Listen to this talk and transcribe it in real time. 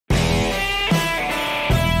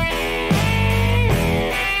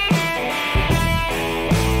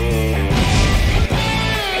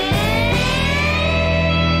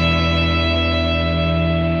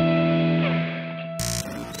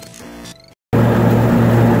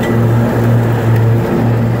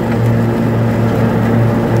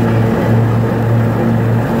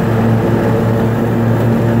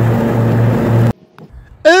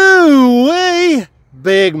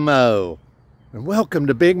Big Mo, and welcome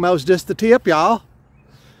to Big Mo's Just the Tip, y'all.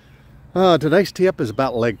 Today's tip is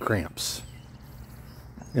about leg cramps.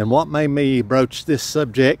 And what made me broach this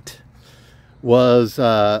subject was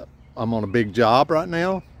I'm on a big job right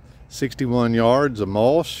now, 61 yards of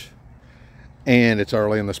mulch, and it's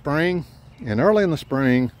early in the spring. And early in the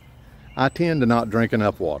spring, I tend to not drink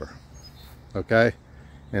enough water, okay?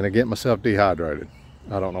 And I get myself dehydrated.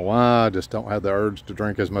 I don't know why, I just don't have the urge to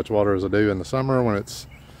drink as much water as I do in the summer when it's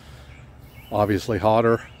obviously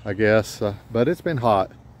hotter, I guess. But it's been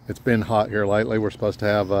hot. It's been hot here lately. We're supposed to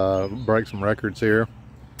have break some records here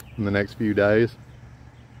in the next few days.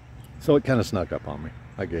 So it kind of snuck up on me,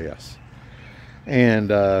 I guess. And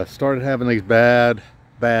started having these bad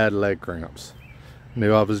leg cramps.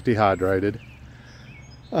 Knew I was dehydrated.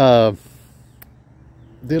 Did a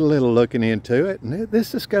little looking into it, and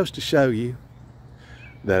this just goes to show you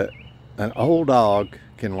that an old dog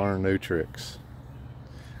can learn new tricks.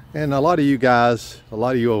 And a lot of you guys, a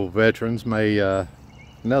lot of you old veterans may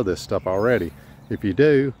know this stuff already. If you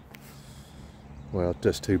do, well,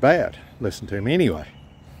 just too bad. Listen to me anyway.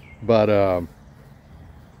 But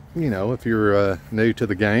you know, if you're new to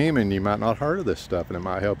the game, and you might not heard of this stuff, and it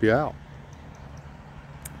might help you out.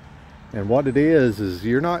 And what it is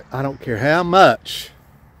you're not, I don't care how much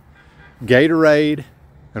Gatorade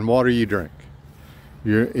and water you drink.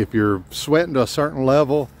 If you're sweating to a certain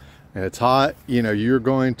level and it's hot, you know, you're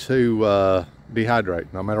going to dehydrate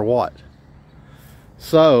no matter what.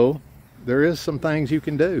 So there is some things you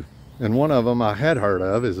can do. And one of them I had heard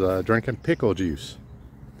of is drinking pickle juice.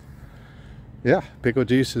 Yeah, pickle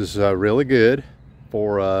juice is really good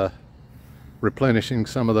for replenishing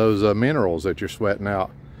some of those minerals that you're sweating out.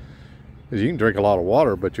 Because you can drink a lot of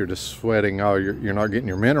water, but you're just sweating, you're not getting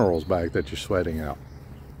your minerals back that you're sweating out.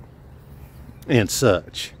 And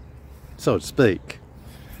such, so to speak.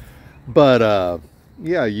 But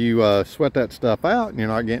yeah, you sweat that stuff out and you're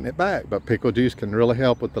not getting it back. But pickle juice can really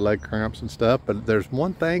help with the leg cramps and stuff. But there's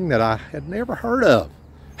one thing that I had never heard of.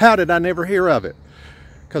 How did I never hear of it?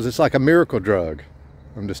 Because it's like a miracle drug.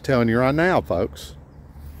 I'm just telling you right now, folks.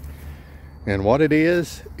 And what it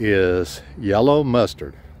is yellow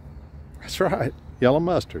mustard. That's right, yellow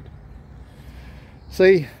mustard.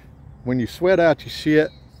 See, when you sweat out your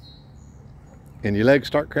shit and your legs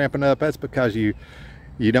start cramping up, that's because you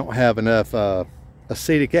don't have enough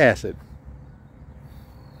acetic acid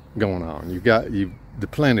going on. You've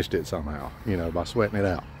deplenished it somehow, you know, by sweating it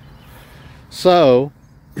out. So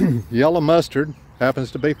yellow mustard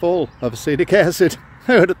happens to be full of acetic acid.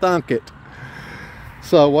 Who would have thunk it?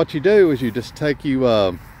 So what you do is you just take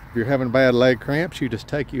if you're having bad leg cramps, you just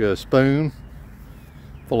take you a spoon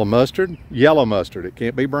full of mustard, yellow mustard. It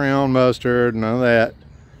can't be brown mustard, none of that.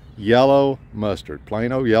 Yellow mustard,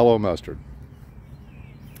 plain old yellow mustard.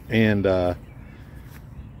 And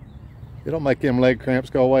it'll make them leg cramps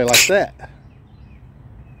go away like that.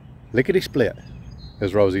 Lickety split,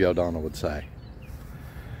 as Rosie O'Donnell would say.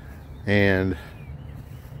 And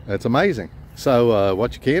that's amazing. So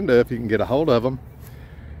what you can do, if you can get a hold of them,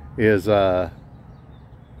 is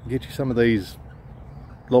get you some of these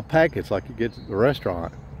little packets like you get at the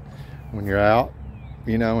restaurant when you're out,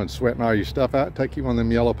 you know, and sweating all your stuff out. Take you one of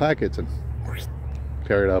them yellow packets and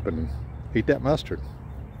tear it up and eat that mustard.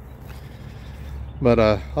 But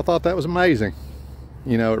I thought that was amazing.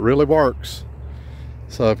 You know, it really works.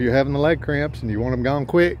 So if you're having the leg cramps and you want them gone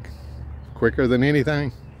quicker than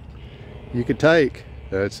anything you could take,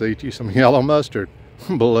 let's eat you some yellow mustard,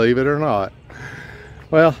 believe it or not.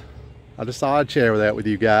 Well, I just thought I'd share that with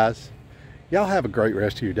you guys. Y'all have a great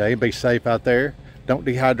rest of your day and be safe out there. Don't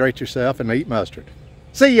dehydrate yourself and eat mustard.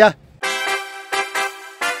 See ya!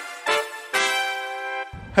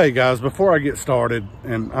 Hey guys, before I get started,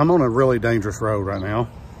 and I'm on a really dangerous road right now.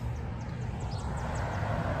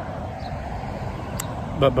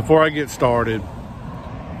 But before I get started,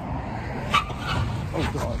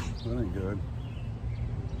 oh gosh, that ain't good.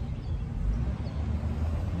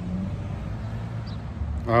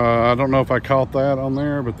 I don't know if I caught that on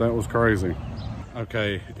there, but that was crazy.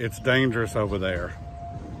 Okay, it's dangerous over there.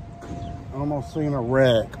 Almost seen a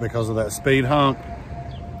wreck because of that speed hump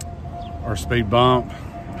or speed bump,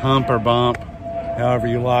 hump or bump, however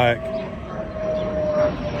you like.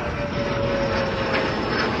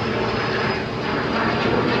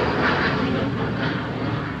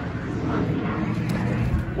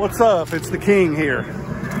 What's up? It's the king here.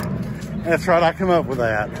 That's right, I come up with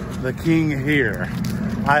that. The king here.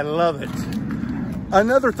 I love it.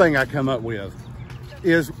 Another thing I come up with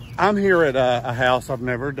is I'm here at a house I've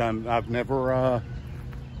never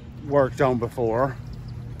worked on before.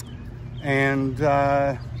 And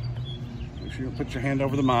make sure you put your hand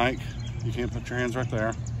over the mic. You can't put your hands right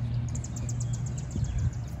there.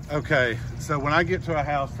 Okay, so when I get to a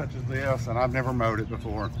house such as this, and I've never mowed it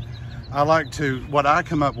before, I like to, what I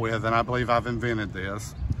come up with, and I believe I've invented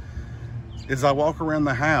this, is I walk around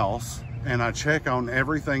the house and I check on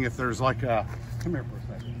everything. If there's like a, come here for a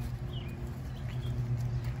second.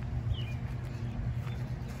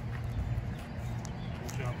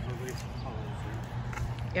 Watch out for these holes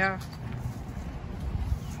here. Yeah.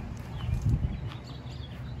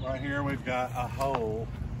 Right here we've got a hole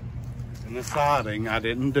in the siding. I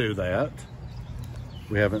didn't do that.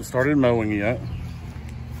 We haven't started mowing yet.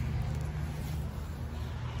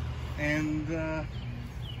 And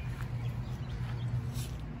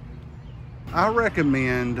I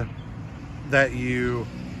recommend that you,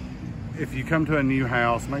 if you come to a new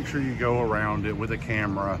house, make sure you go around it with a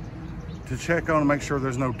camera to check on and make sure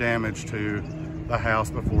there's no damage to the house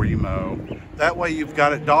before you mow. That way you've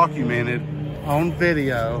got it documented on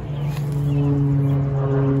video.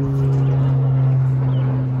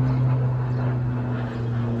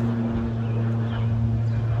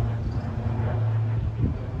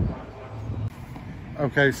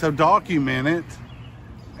 Okay, so document it.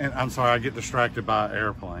 And I'm sorry, I get distracted by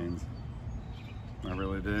airplanes. I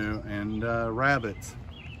really do. And rabbits.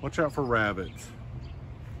 Watch out for rabbits.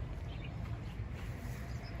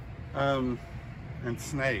 And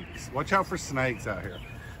snakes. Watch out for snakes out here.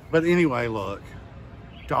 But anyway, look.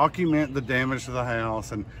 Document the damage to the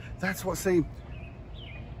house. And that's what, see,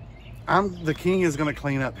 the king is going to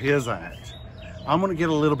clean up his act. I'm going to get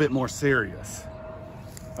a little bit more serious.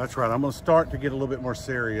 That's right. I'm going to start to get a little bit more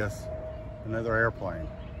serious. Another airplane.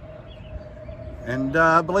 And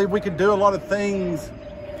I believe we could do a lot of things.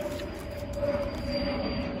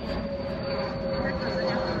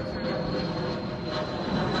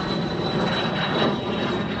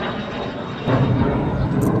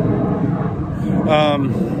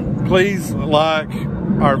 Please like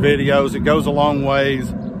our videos. It goes a long ways.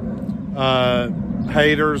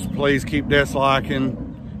 Haters, please keep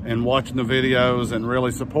disliking and watching the videos and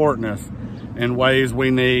really supporting us in ways we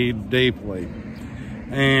need deeply.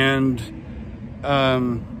 And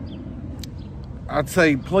I'd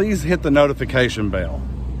say please hit the notification bell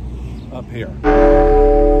up here.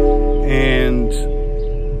 And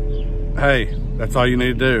hey, that's all you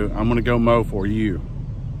need to do. I'm gonna go mow for you.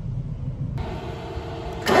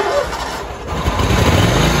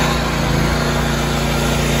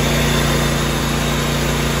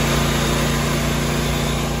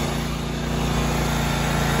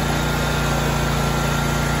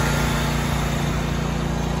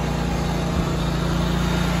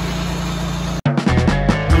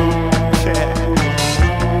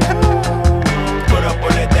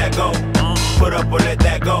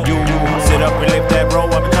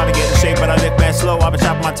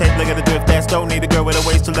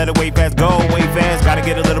 Let it way fast, go way fast. Gotta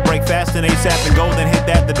get a little break fast and ASAP and go. Then hit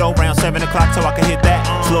that the dough round 7 o'clock so I can hit that.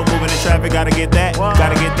 Slow moving in traffic, gotta get that.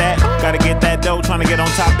 Gotta get that, gotta get that dough. Trying to get on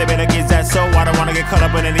top, they better get that. So I don't wanna get caught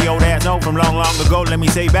up in any old ass. No, from long, long ago. Let me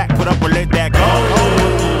say back, put up or let that go.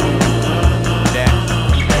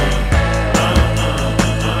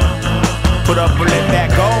 Put up or let that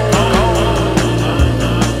go.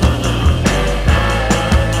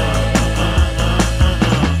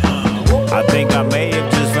 I think I may have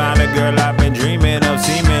just found a girl I've been dreaming of.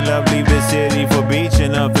 Seeming love, leave the city for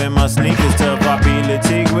beaching up. In my sneakers tough, I be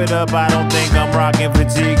litigue with up. I don't think I'm rocking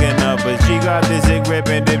fatigue enough. But she got this sick grip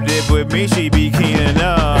and dip with me, she be keen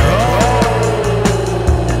enough.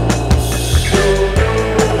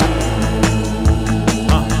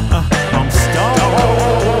 I'm stoned.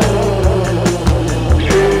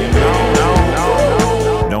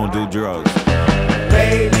 No, don't do drugs.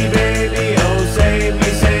 Baby, baby, oh save me,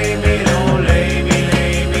 save me.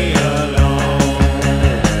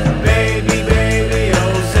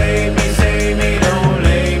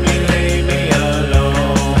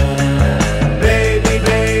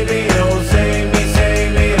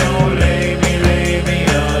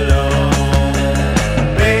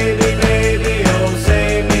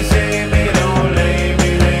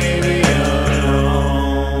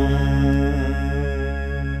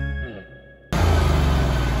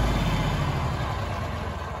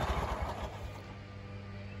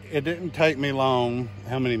 It didn't take me long.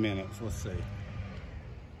 How many minutes? Let's see.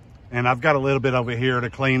 And I've got a little bit over here to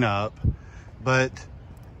clean up, but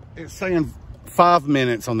it's saying 5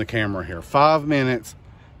 minutes on the camera here. 5 minutes,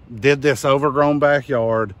 did this overgrown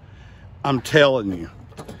backyard. I'm telling you,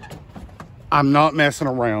 I'm not messing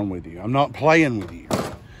around with you. I'm not playing with you.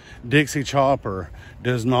 Dixie Chopper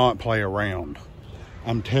does not play around.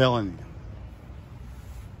 I'm telling you.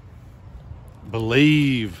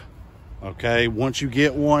 Believe Okay, once you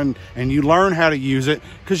get one and you learn how to use it,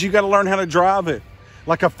 because you got to learn how to drive it.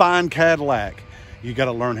 Like a fine Cadillac, you got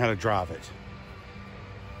to learn how to drive it.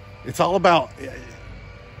 It's all about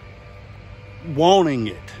wanting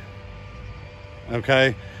it.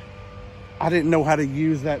 Okay, I didn't know how to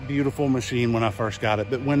use that beautiful machine when I first got it,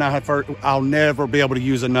 but when I'll never be able to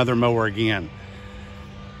use another mower again.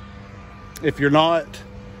 If you're not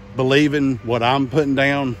believing what I'm putting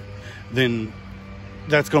down, then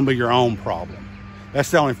that's going to be your own problem. That's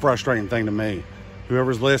the only frustrating thing to me.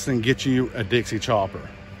 Whoever's listening, get you a Dixie chopper.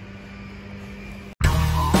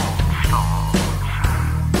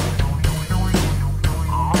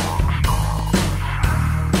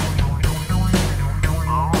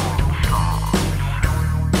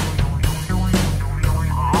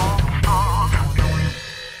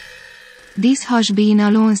 This has been a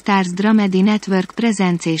Lone Stars Dramedy Network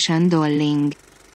presentation. Dolling.